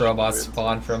giant fish death robots with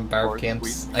spawn from barb forest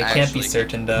camps. wheat. I can't be Actually,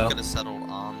 certain he though. could have settled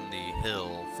on the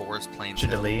hill, Forest Plains Should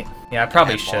Hill. delete. Yeah, I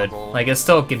probably And should. Mongol. Like, it'll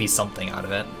still give you something out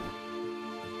of it.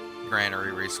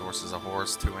 Granary resources, a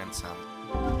horse, 2 incense.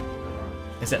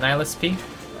 Is it Nihilist P?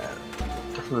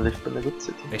 Definitely been a good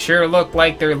city. They sure look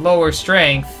like they're lower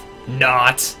strength.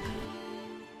 Not.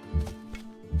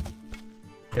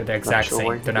 They're the exact sure same.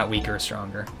 why. They're not weaker or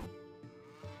stronger.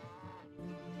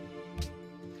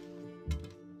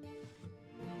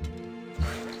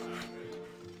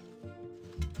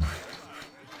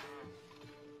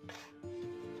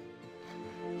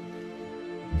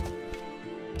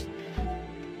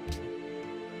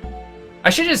 I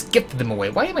should just gift them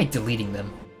away. Why am I deleting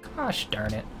them? Gosh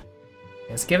darn it.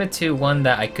 Let's give it to one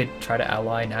that I could try to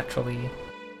ally naturally.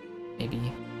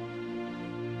 Maybe.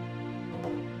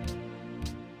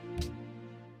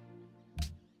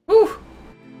 Woo!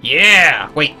 Yeah!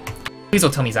 Wait. Please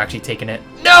don't tell me he's actually taking it.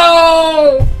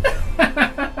 No! No!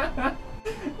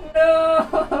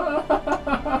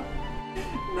 No!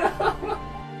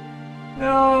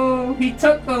 No! He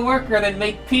took the worker and then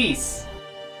made peace.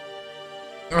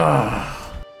 Ugh.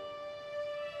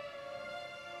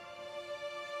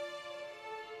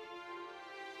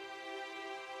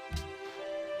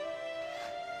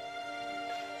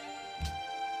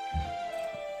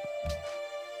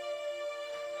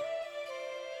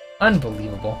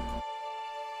 Unbelievable.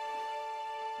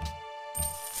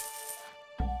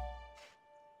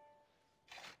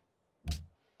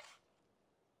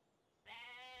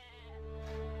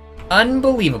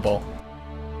 Unbelievable.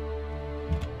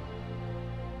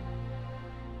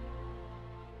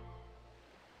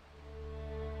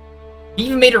 He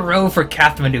even made a row for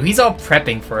Kathmandu. He's all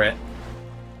prepping for it.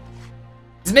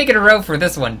 He's making a row for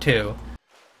this one too.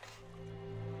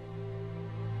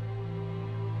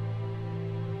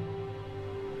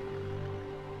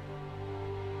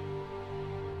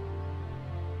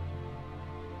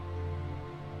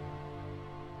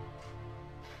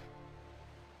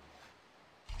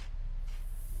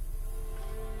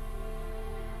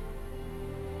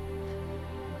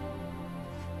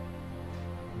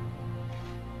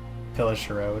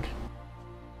 Pillager Road.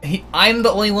 I'm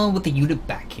the only one with the unit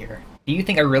back here. Do you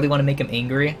think I really want to make him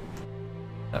angry?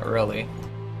 Not really.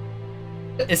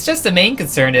 It's just the main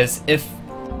concern is if,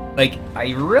 like,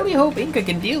 I really hope Inca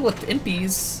can deal with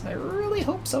impies. I really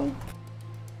hope so.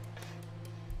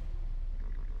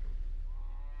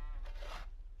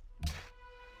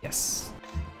 Yes.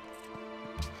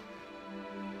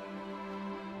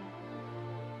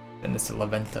 Then this is La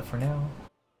Venta for now.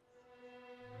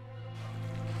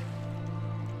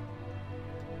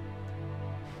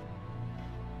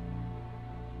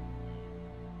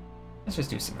 Let's just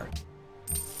do some art.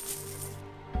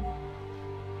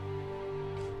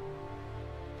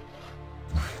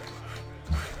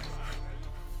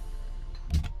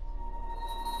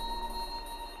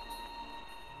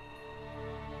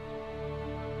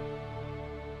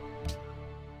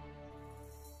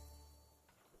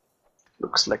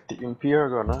 Looks like the Impi are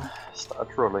gonna start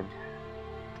rolling.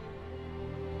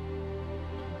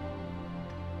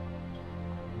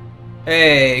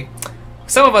 Hey!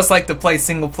 Some of us like to play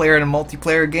single player in a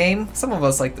multiplayer game. Some of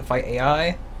us like to fight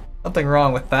AI. Nothing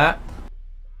wrong with that.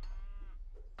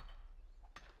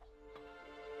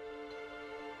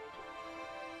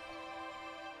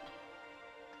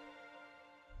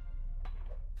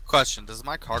 Question, does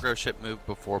my cargo ship move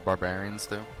before barbarians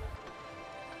do?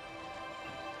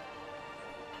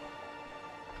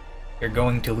 You're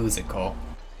going to lose it, Cole.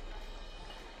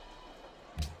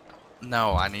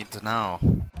 No, I need to know.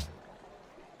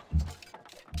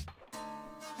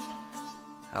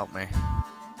 Help me.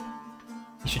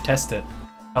 You should test it.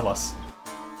 Tell us.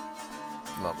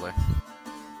 Lovely.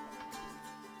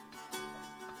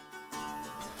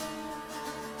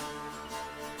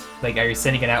 Like, are you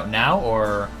sending it out now,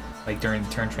 or like during the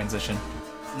turn transition?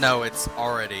 No, it's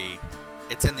already...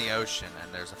 It's in the ocean,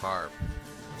 and there's a barb.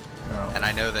 Oh. And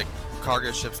I know that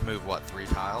cargo ships move, what, 3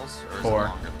 tiles? Or is 4. it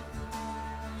longer?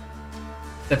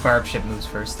 The barb ship moves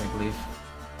first, I believe.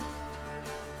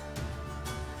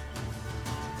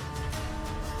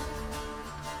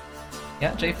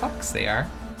 Yeah, J Fox, they are.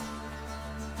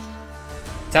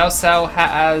 Cao Cao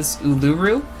has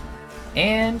Uluru,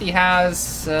 and he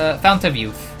has Fount of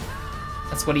Youth.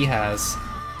 That's what he has.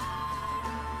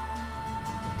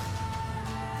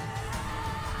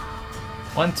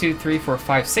 One, 2, 3, 4,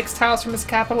 5, 6 tiles from his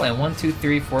capital, and 1, 2,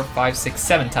 3, 4, 5, 6,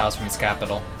 7 tiles from his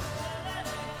capital.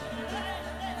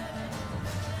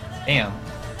 Damn.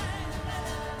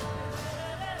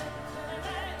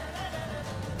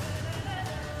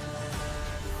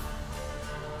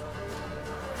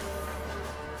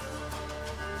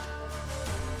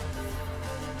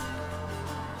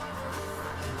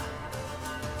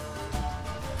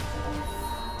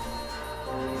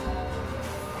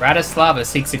 Bratislava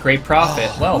seeks a great profit.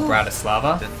 Oh. Well,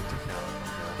 Bratislava, Didn't kill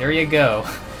it. there you go.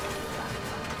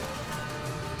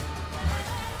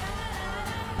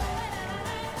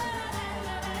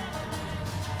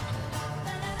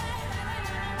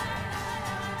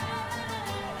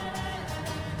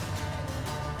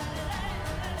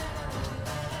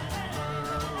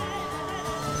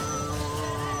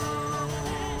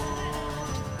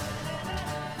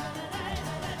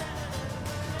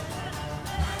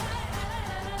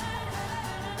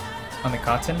 On the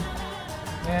cotton?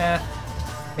 Yeah,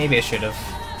 maybe I should have.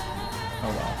 Oh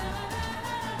well.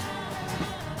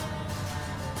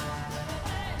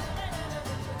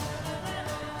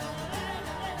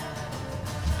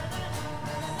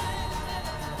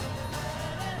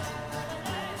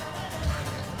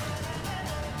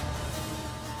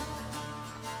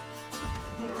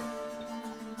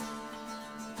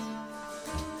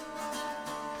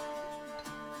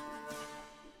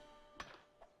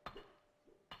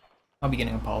 I'll be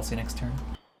getting a policy next turn.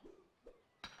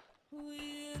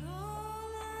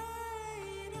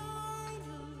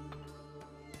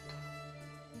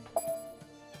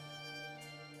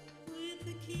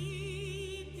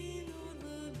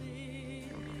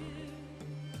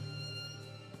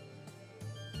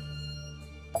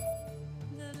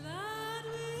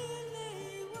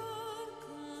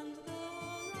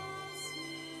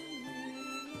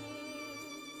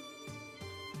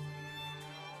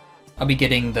 I'll be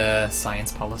getting the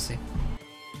science policy.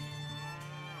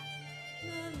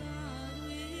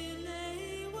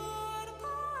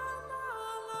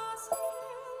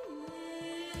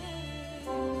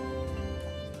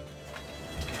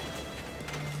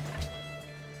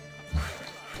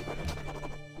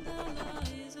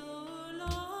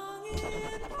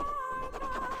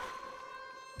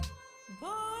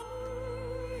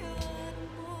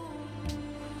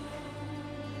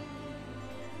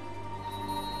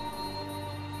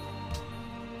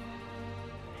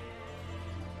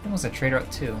 That was a trade route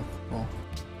too. Cool.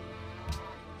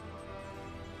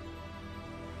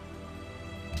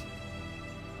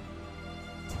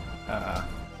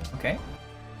 Okay.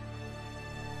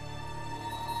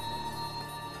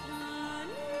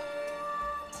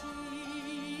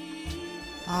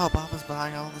 Oh, Baba's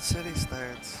buying all the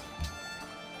city-states.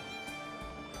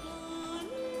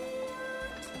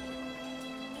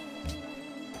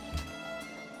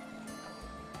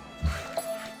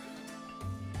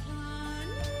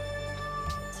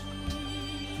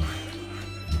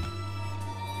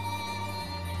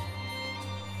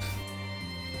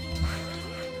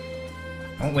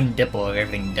 I won't win Diplo if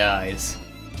everything dies.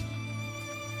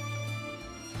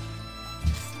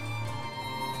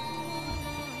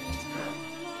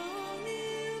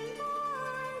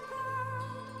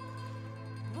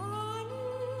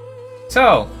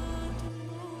 So,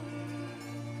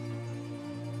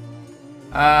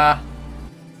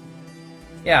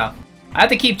 yeah, I have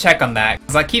to keep check on that,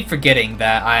 because I keep forgetting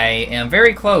that I am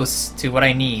very close to what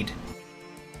I need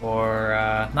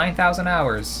for 9,000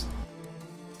 hours.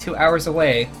 2 hours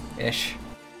away-ish.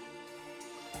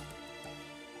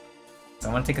 So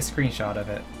I want to take a screenshot of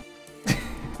it.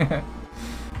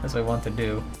 That's what I want to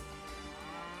do.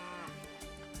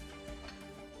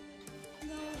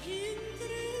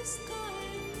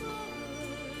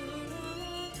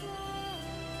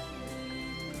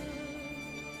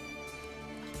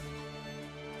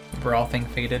 Brawl thing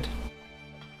faded.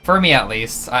 For me, at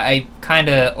least. I kind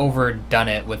of overdone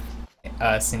it with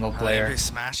single player. Are you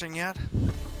smashing yet?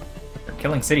 Or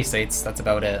killing city-states, that's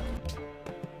about it.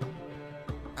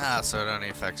 Ah, so it only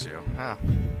affects you. Huh.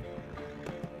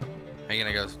 Are you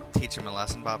gonna go teach him a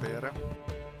lesson, Babayetta?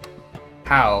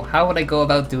 How? How would I go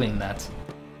about doing that?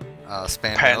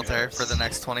 Spam Pandas. military for the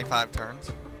next 25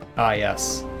 turns. Ah,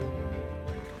 yes.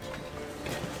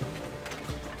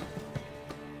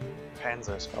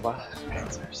 Panzers, Baba.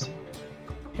 Panzers.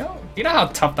 You know how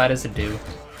tough that is to do?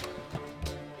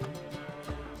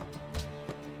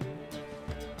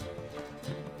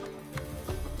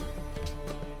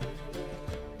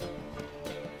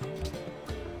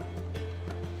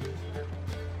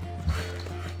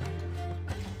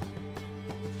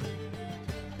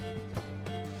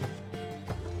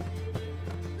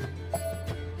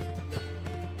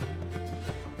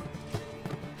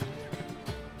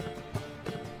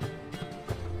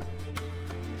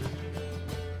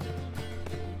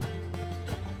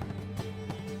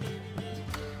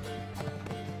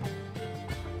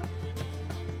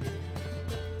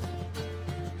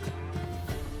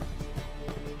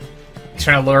 He's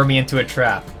trying to lure me into a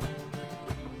trap.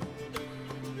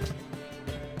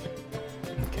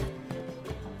 Okay.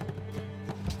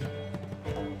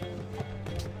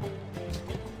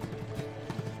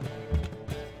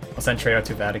 I'll send Trader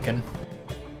to Vatican.